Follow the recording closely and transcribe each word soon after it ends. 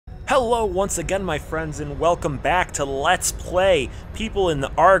Hello once again, my friends, and welcome back to Let's Play. People in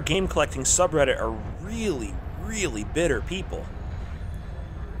the R game collecting subreddit are really bitter people.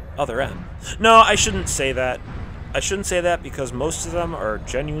 Other M. No, I shouldn't say that. I shouldn't say that because most of them are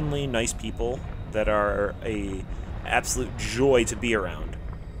genuinely nice people that are a absolute joy to be around.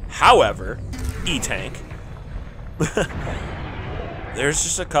 However, E-Tank, there's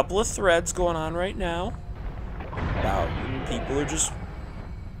just a couple of threads going on right now about people are just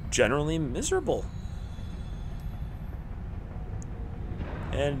generally miserable.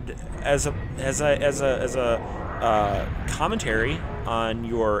 And as a commentary on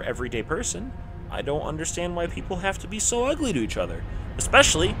your everyday person, I don't understand why people have to be so ugly to each other,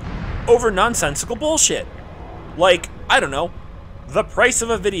 especially over nonsensical bullshit. Like, I don't know, the price of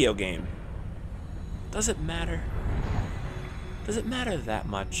a video game. Does it matter? Does it matter that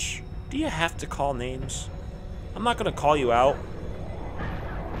much? Do you have to call names? I'm not gonna call you out.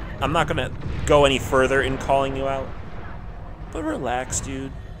 I'm not gonna go any further in calling you out. But relax,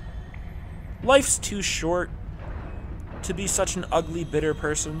 dude. Life's too short to be such an ugly, bitter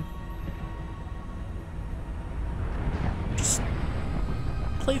person. Just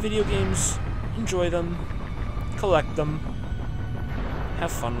play video games, enjoy them, collect them,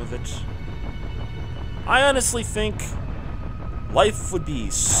 have fun with it. I honestly think life would be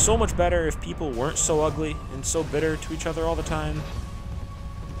so much better if people weren't so ugly and so bitter to each other all the time.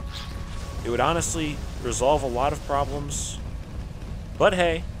 It would honestly resolve a lot of problems. But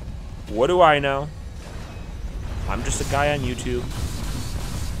hey, what do I know? I'm just a guy on YouTube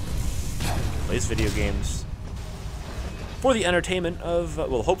who plays video games for the entertainment of,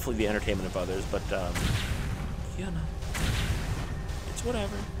 well, hopefully the entertainment of others, but, you know, it's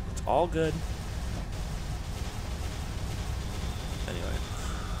whatever. It's all good. Anyway.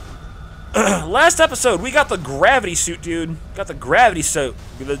 Last episode, we got the gravity suit, dude. Got the gravity suit.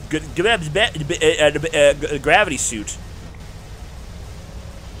 Gravity suit.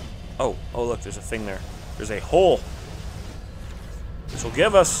 Oh, look, there's a thing there. There's a hole. This will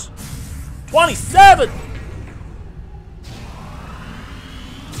give us 27!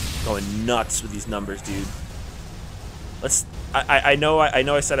 Going nuts with these numbers, dude. Let's. I know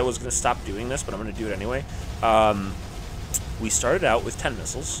I said I was gonna stop doing this, but I'm gonna do it anyway. We started out with 10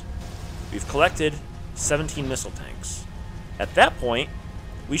 missiles. We've collected 17 missile tanks. At that point,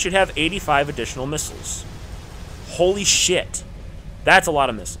 we should have 85 additional missiles. Holy shit. That's a lot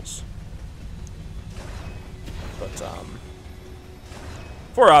of missiles. But,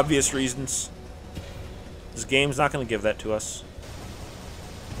 for obvious reasons, this game's not going to give that to us.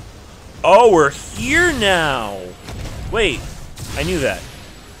 Oh, we're here now! Wait, I knew that.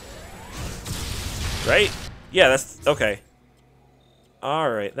 Right? Yeah, that's... okay.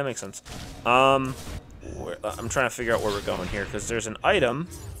 Alright, that makes sense. I'm trying to figure out where we're going here, because there's an item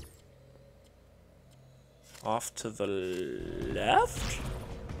off to the left?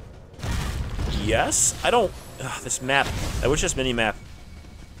 Yes? I don't... this map... I wish this mini-map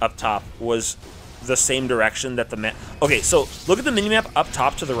up top was the same direction that the map... Okay, so look at the mini-map up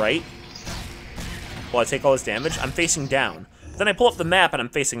top to the right. While I take all this damage, I'm facing down. Then I pull up the map and I'm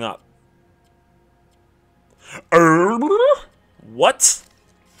facing up. What?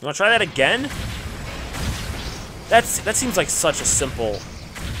 You wanna try that again? That seems like such a simple,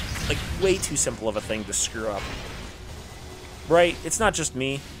 like way too simple of a thing to screw up. Right? It's not just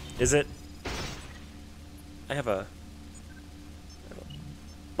me, is it? I have a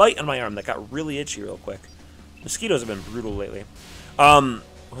bite on my arm that got really itchy real quick. Mosquitoes have been brutal lately. What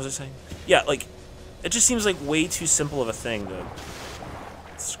was I saying? Yeah, like, it just seems like way too simple of a thing to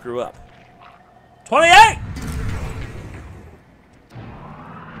screw up. 28!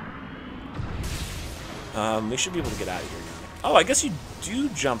 We should be able to get out of here now. Oh, I guess you do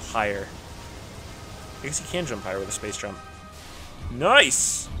jump higher. I guess you can jump higher with a space jump.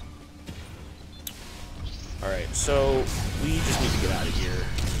 Nice! Alright, so we just need to get out of here.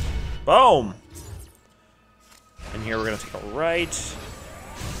 Boom! And here we're going to take a right.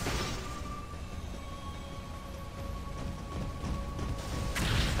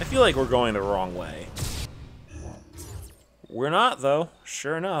 I feel like we're going the wrong way. We're not, though.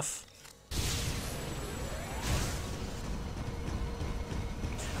 Sure enough.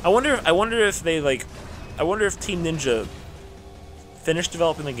 I wonder if they, like... I wonder if Team Ninja finished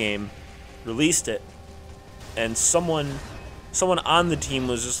developing the game, released it, and someone on the team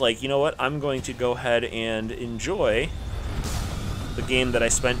was just like, you know what, I'm going to go ahead and enjoy the game that I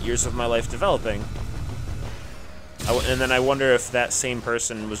spent years of my life developing. And then I wonder if that same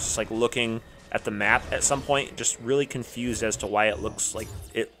person was just like looking at the map at some point, just really confused as to why it looks like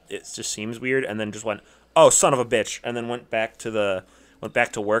it just seems weird, and then just went, oh, son of a bitch, and then went back to the Went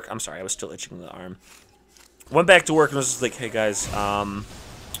back to work. I'm sorry, I was still itching the arm. Went back to work and was just like, hey guys,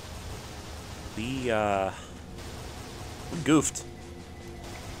 we goofed.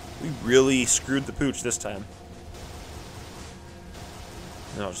 We really screwed the pooch this time.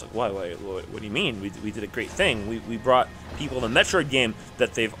 And I was like, what do you mean? We did a great thing. We brought people the Metroid game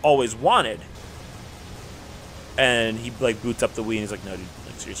that they've always wanted. And he like boots up the Wii and he's like, no dude,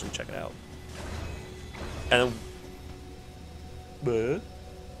 like seriously, check it out. And then,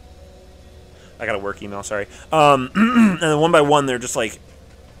 I got a work email, sorry. And then one by one they're just like,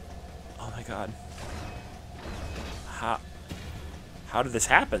 oh my god. How did this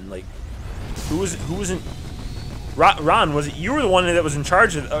happen? Like, who was in... Ron, was it you were the one that was in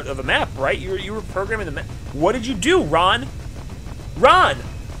charge of the map, right? You were programming the map. What did you do, Ron? Ron!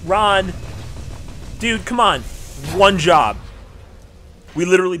 Dude, come on. One job. We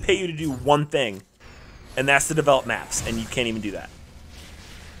literally pay you to do one thing. And that's to develop maps, and you can't even do that.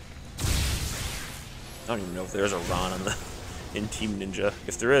 I don't even know if there's a Ron in Team Ninja.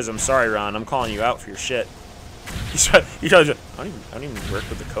 If there is, I'm sorry, Ron. I'm calling you out for your shit. I don't even work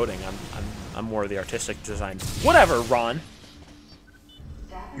with the coding. I'm more of the artistic design. Whatever, Ron.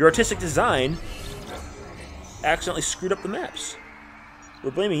 Your artistic design accidentally screwed up the maps.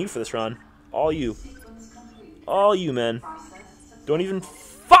 We're blaming you for this, Ron. All you. All you, man. Don't even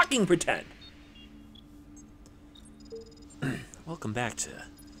fucking pretend. Welcome back to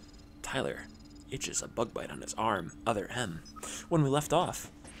Tyler. Itches a bug bite on his arm, other M. When we left off,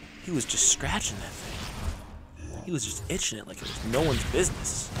 he was just scratching that thing. He was just itching it like it was no one's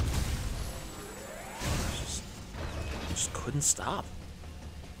business. He just couldn't stop.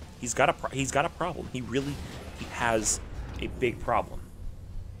 He's got a problem. He has a big problem.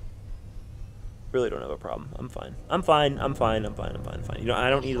 Really don't have a problem. I'm fine. I'm fine. You know,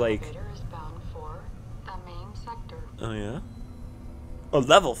 I don't need like. Oh yeah. Oh,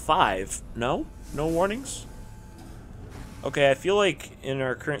 level 5. No warnings. Okay, I feel like in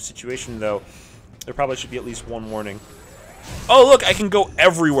our current situation though, there probably should be at least one warning. Oh, look, I can go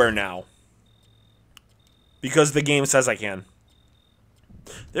everywhere now. Because the game says I can.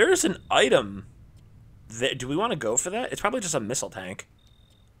 There's an item. Do we want to go for that? It's probably just a missile tank.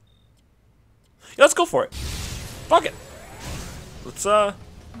 Yeah, let's go for it. Fuck it. Let's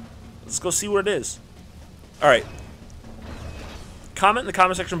go see what it is. Alright. Comment in the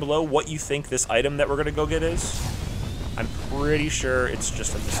comment section below what you think this item that we're going to go get is. I'm pretty sure it's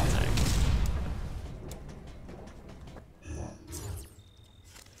just a missile tank.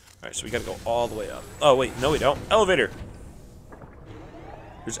 Alright, so we gotta go all the way up. Oh, wait, no we don't. Elevator!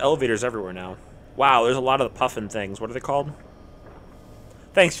 There's elevators everywhere now. Wow, there's a lot of the puffin things. What are they called?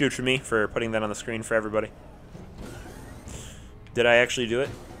 Thanks, Future Me, for putting that on the screen for everybody. Did I actually do it?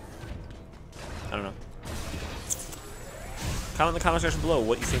 I don't know. Comment in the comment section below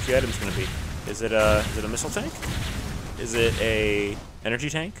what you think the item's gonna be. Is it a missile tank? Is it a energy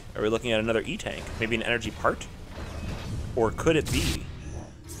tank? Are we looking at another E-tank? Maybe an energy part? Or could it be...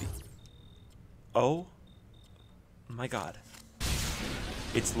 Oh my god.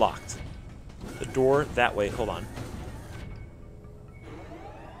 It's locked. The door that way. Hold on.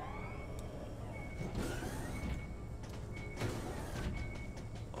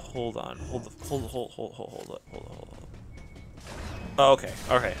 Hold on. Hold up. Oh, okay.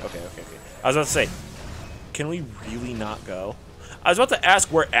 Okay. I was about to say, can we really not go? I was about to ask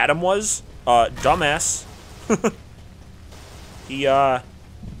where Adam was. Dumbass.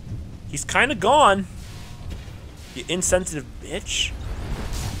 He's kind of gone. You insensitive bitch.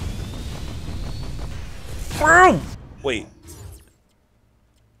 Boom! Wait.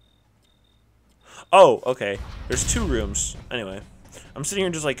 Oh, okay. There's 2 rooms. Anyway. I'm sitting here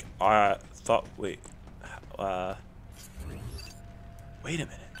and just like, wait. Wait a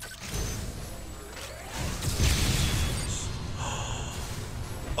minute.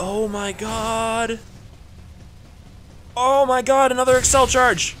 Oh my god. Oh my god, another Excel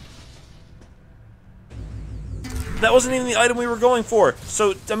charge. That wasn't even the item we were going for.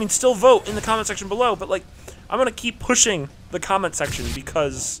 So, I mean, still vote in the comment section below, but like, I'm gonna keep pushing the comment section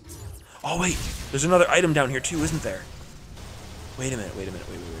because... Oh wait, there's another item down here too, isn't there? Wait a minute, wait,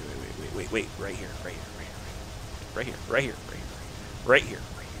 right here.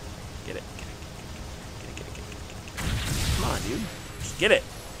 Get it. Come on, dude. Just get it.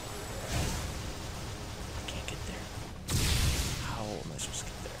 I can't get there. How am I supposed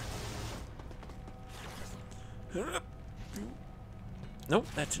to get there? Nope,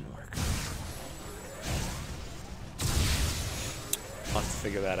 that didn't work. I'll have to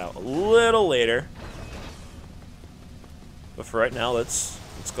figure that out a little later. But for right now, let's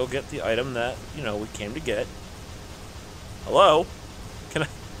go get the item that, you know, we came to get. Hello?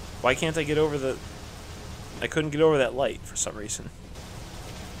 Why can't I get over the... I couldn't get over that light for some reason.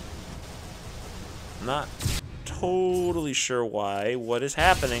 I'm not totally sure why. What is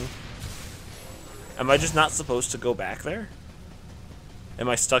happening? Am I just not supposed to go back there? Am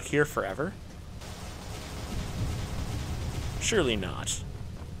I stuck here forever? Surely not.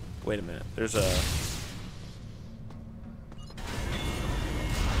 Wait a minute. There's a...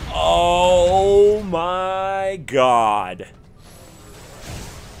 Oh my god.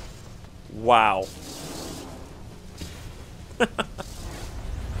 Wow.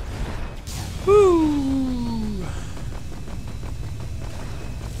 Woo!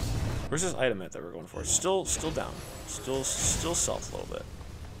 Where's this item at that we're going for? Still down. Still south a little bit.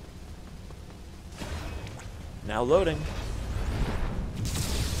 Now loading.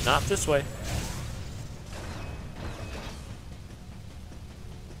 Not this way.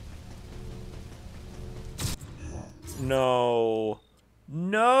 No.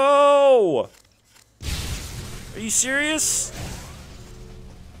 No! Are you serious?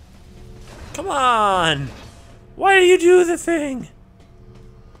 Come on! Why do you do the thing?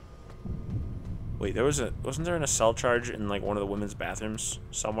 Wait, wasn't there a cell charge in like one of the women's bathrooms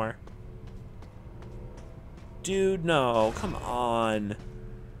somewhere? Dude, no, come on.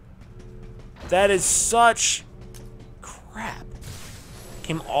 That is such crap.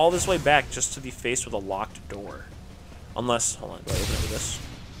 Came all this way back just to be faced with a locked door. Unless, hold on, do I open it with this?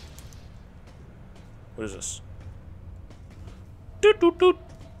 What is this? Doot, doot, doot.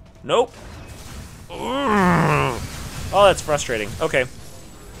 Nope. Oh, that's frustrating. Okay.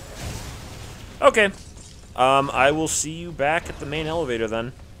 Okay. I will see you back at the main elevator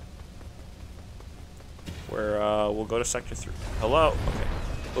then. Where, we'll go to Sector 3. Hello? Okay.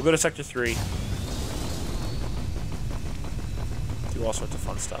 We'll go to Sector 3. Do all sorts of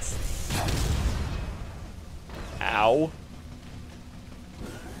fun stuff. Ow.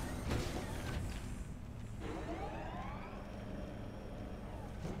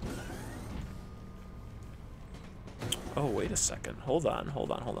 Oh, wait a second. Hold on.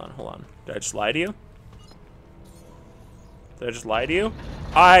 Did I just lie to you? Did I just lie to you?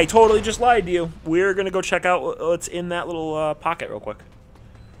 I totally just lied to you. We're gonna go check out what's in that little pocket real quick.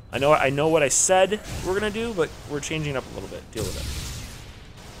 I know what I said we're gonna do, but we're changing it up a little bit. Deal with it.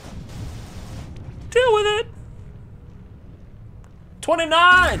 Deal with it!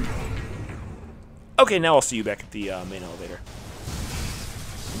 29! Okay, now I'll see you back at the main elevator.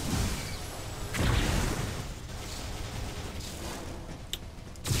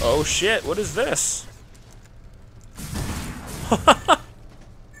 Oh shit, what is this?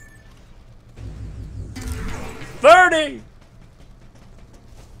 30!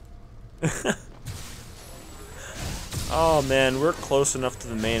 Oh man, we're close enough to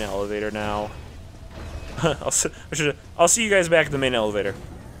the main elevator now. I'll see you guys back at the main elevator.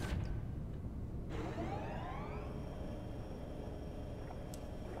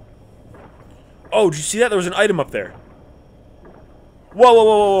 Oh, did you see that? There was an item up there. Whoa, whoa,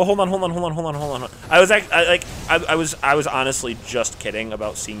 whoa, whoa, hold on. I was honestly just kidding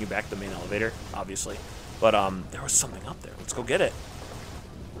about seeing you back at the main elevator, obviously. But there was something up there. Let's go get it.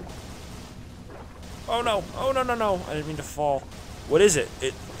 Oh no. Oh no, no, no. I didn't mean to fall. What is it?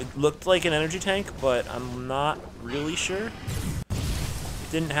 It looked like an energy tank, but I'm not really sure.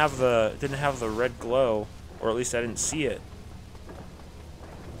 It didn't have the red glow, or at least I didn't see it.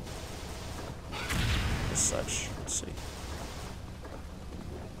 As such, let's see.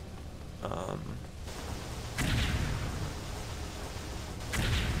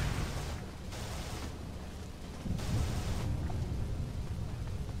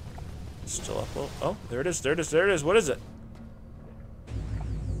 Still up. Oh, there it is. What is it?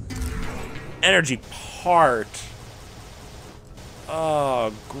 Energy part.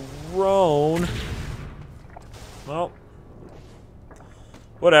 Oh, groan. Well,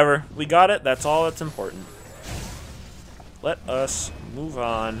 whatever. We got it. That's all that's important. Let us move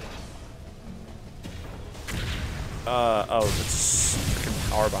on. Oh, it's a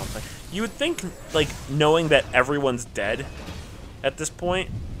freaking power bomb thing. You would think, like, knowing that everyone's dead at this point,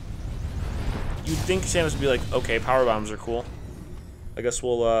 you'd think Samus would be like, okay, power bombs are cool. I guess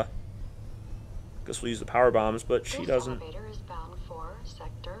we'll use the power bombs, but she doesn't. This elevator is bound for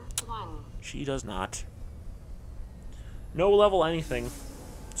Sector 1. She does not. No level anything.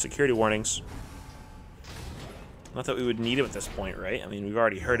 Security warnings. Not that we would need it at this point, right? I mean, we've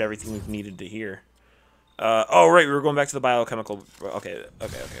already heard everything we've needed to hear. Oh, right, we were going back to the biochemical... Okay.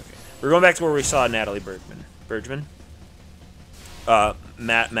 We're going back to where we saw Natalie Bergman?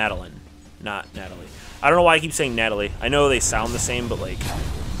 Madeline, not Natalie. I don't know why I keep saying Natalie. I know they sound the same, but, like,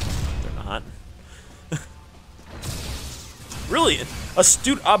 they're not. Really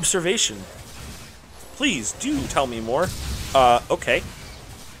astute observation. Please do tell me more. Okay.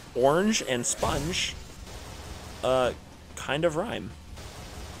 Orange and sponge, kind of rhyme.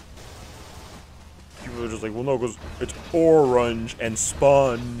 People are just like, well, no, because it's orange and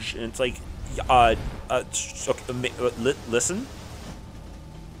sponge, and it's like, okay, listen.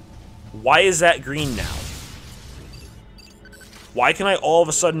 Why is that green now? Why can I all of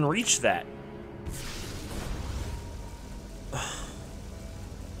a sudden reach that?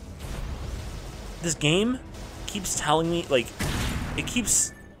 This game keeps telling me, like, it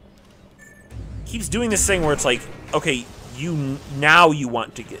keeps doing this thing where it's like, okay, now you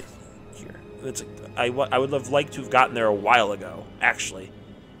want to get here. It's like, I would have liked to have gotten there a while ago, actually.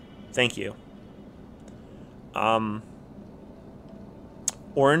 Thank you.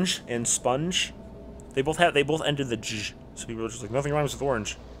 Orange and sponge, they both ended the j, so people are just like, nothing rhymes with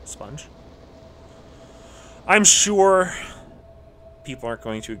orange. Sponge. I'm sure people aren't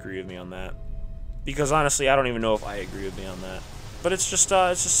going to agree with me on that, because honestly, I don't even know if I agree with me on that. But it's just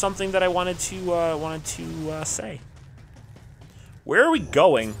something that I wanted to say. Where are we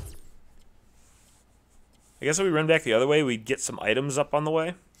going? I guess if we run back the other way, we'd get some items up on the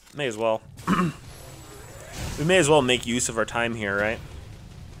way. May as well. We may as well make use of our time here, right?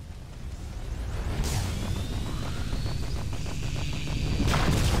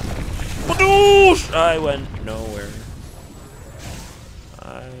 I went nowhere.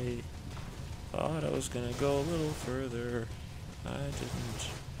 I thought I was gonna go a little further. I didn't.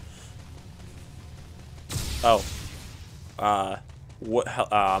 Oh. What?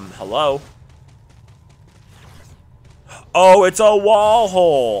 Hello? Oh, it's a wall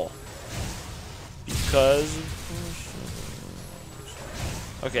hole! Because...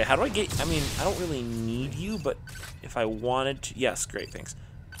 Okay, how do I get... I mean, I don't really need you, but if I wanted to... Yes, great, thanks.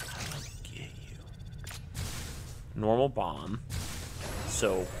 How do I get you? Normal bomb.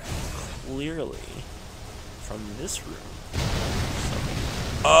 So, clearly, from this room...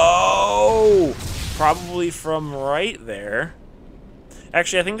 Oh! Probably from right there.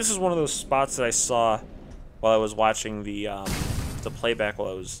 Actually, I think this is one of those spots that I saw while I was watching the playback while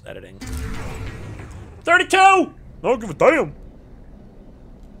I was editing. 32! I don't give a damn!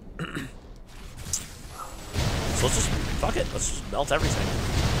 So let's just, fuck it, let's just melt everything.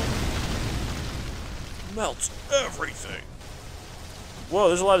 Melt everything. Whoa,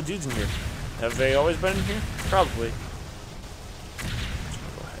 there's a lot of dudes in here. Have they always been in here? Probably.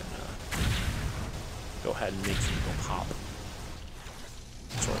 Go ahead and make some go pop.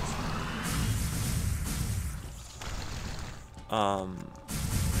 Swords.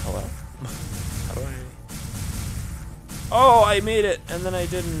 Hello? How do I... Oh, I made it, and then I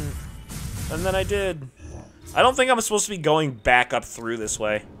didn't. And then I did. I don't think I'm supposed to be going back up through this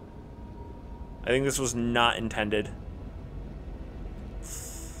way. I think this was not intended.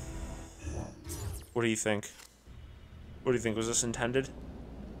 What do you think? What do you think? Was this intended?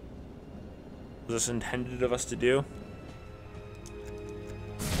 Was this intended of us to do?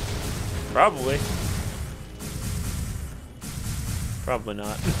 Probably. Probably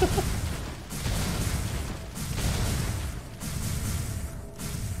not.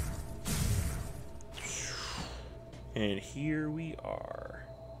 And here we are.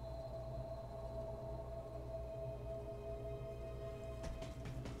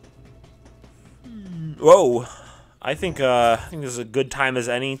 Whoa. I think this is a good time as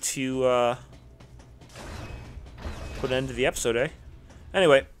any to put an end to the episode, eh?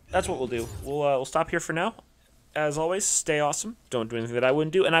 Anyway, that's what we'll do. We'll stop here for now. As always, stay awesome. Don't do anything that I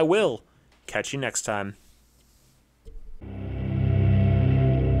wouldn't do, and I will catch you next time.